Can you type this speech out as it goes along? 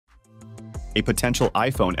A potential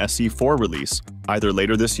iPhone SE 4 release, either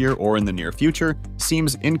later this year or in the near future,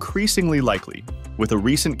 seems increasingly likely, with a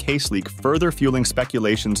recent case leak further fueling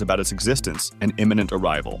speculations about its existence and imminent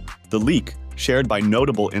arrival. The leak, shared by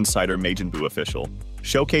notable insider Majinbu official,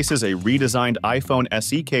 showcases a redesigned iPhone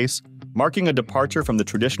SE case, marking a departure from the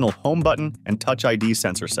traditional home button and Touch ID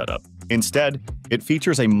sensor setup. Instead, it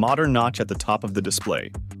features a modern notch at the top of the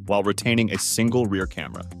display, while retaining a single rear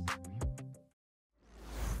camera.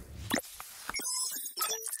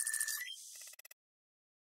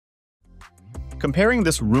 Comparing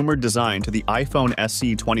this rumored design to the iPhone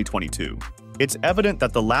SE 2022, it's evident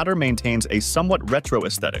that the latter maintains a somewhat retro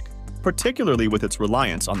aesthetic, particularly with its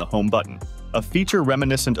reliance on the home button, a feature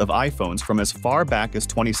reminiscent of iPhones from as far back as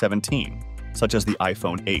 2017, such as the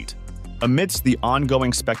iPhone 8. Amidst the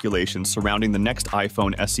ongoing speculation surrounding the next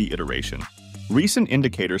iPhone SE iteration, recent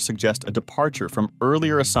indicators suggest a departure from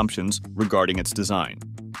earlier assumptions regarding its design.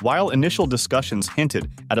 While initial discussions hinted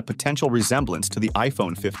at a potential resemblance to the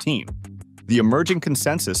iPhone 15, the emerging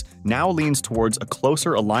consensus now leans towards a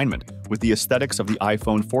closer alignment with the aesthetics of the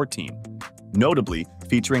iPhone 14, notably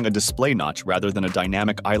featuring a display notch rather than a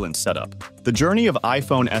dynamic island setup. The journey of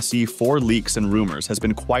iPhone SE 4 leaks and rumors has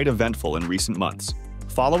been quite eventful in recent months.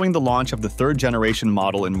 Following the launch of the third-generation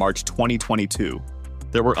model in March 2022,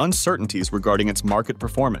 there were uncertainties regarding its market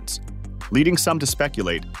performance, leading some to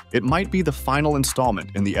speculate it might be the final installment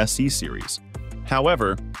in the SE series.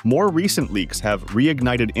 However, more recent leaks have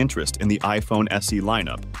reignited interest in the iPhone SE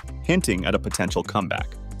lineup, hinting at a potential comeback.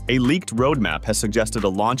 A leaked roadmap has suggested a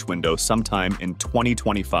launch window sometime in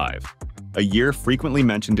 2025, a year frequently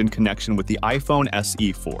mentioned in connection with the iPhone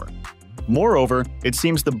SE 4. Moreover, it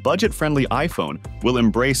seems the budget-friendly iPhone will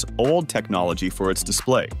embrace old technology for its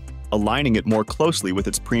display, aligning it more closely with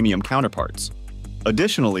its premium counterparts.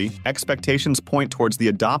 Additionally, expectations point towards the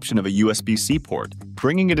adoption of a USB-C port,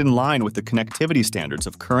 bringing it in line with the connectivity standards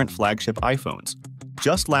of current flagship iPhones.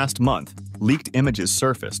 Just last month, leaked images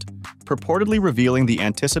surfaced, purportedly revealing the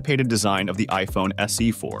anticipated design of the iPhone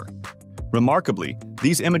SE 4. Remarkably,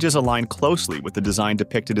 these images align closely with the design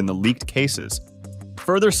depicted in the leaked cases,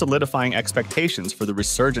 further solidifying expectations for the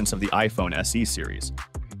resurgence of the iPhone SE series.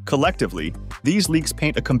 Collectively, these leaks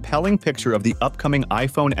paint a compelling picture of the upcoming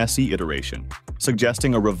iPhone SE iteration,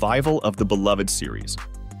 suggesting a revival of the beloved series.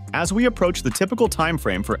 As we approach the typical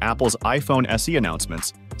timeframe for Apple's iPhone SE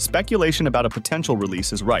announcements, speculation about a potential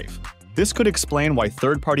release is rife. This could explain why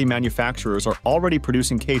third-party manufacturers are already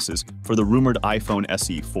producing cases for the rumored iPhone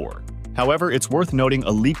SE 4. However, it's worth noting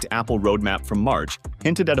a leaked Apple roadmap from March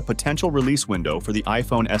hinted at a potential release window for the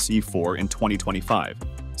iPhone SE 4 in 2025,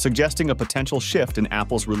 suggesting a potential shift in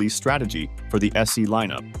Apple's release strategy for the SE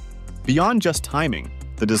lineup. Beyond just timing,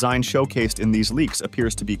 the design showcased in these leaks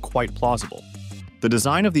appears to be quite plausible. The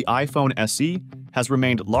design of the iPhone SE has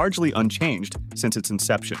remained largely unchanged since its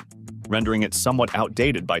inception, rendering it somewhat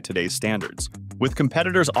outdated by today's standards. With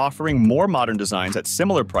competitors offering more modern designs at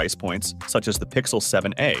similar price points, such as the Pixel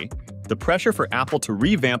 7a, the pressure for Apple to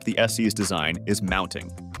revamp the SE's design is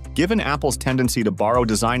mounting. Given Apple's tendency to borrow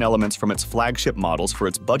design elements from its flagship models for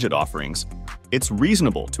its budget offerings, it's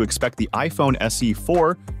reasonable to expect the iPhone SE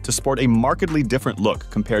 4 to sport a markedly different look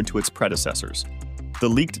compared to its predecessors. The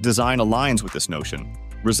leaked design aligns with this notion,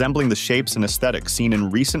 resembling the shapes and aesthetics seen in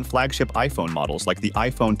recent flagship iPhone models like the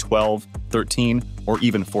iPhone 12, 13, or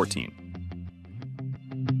even 14.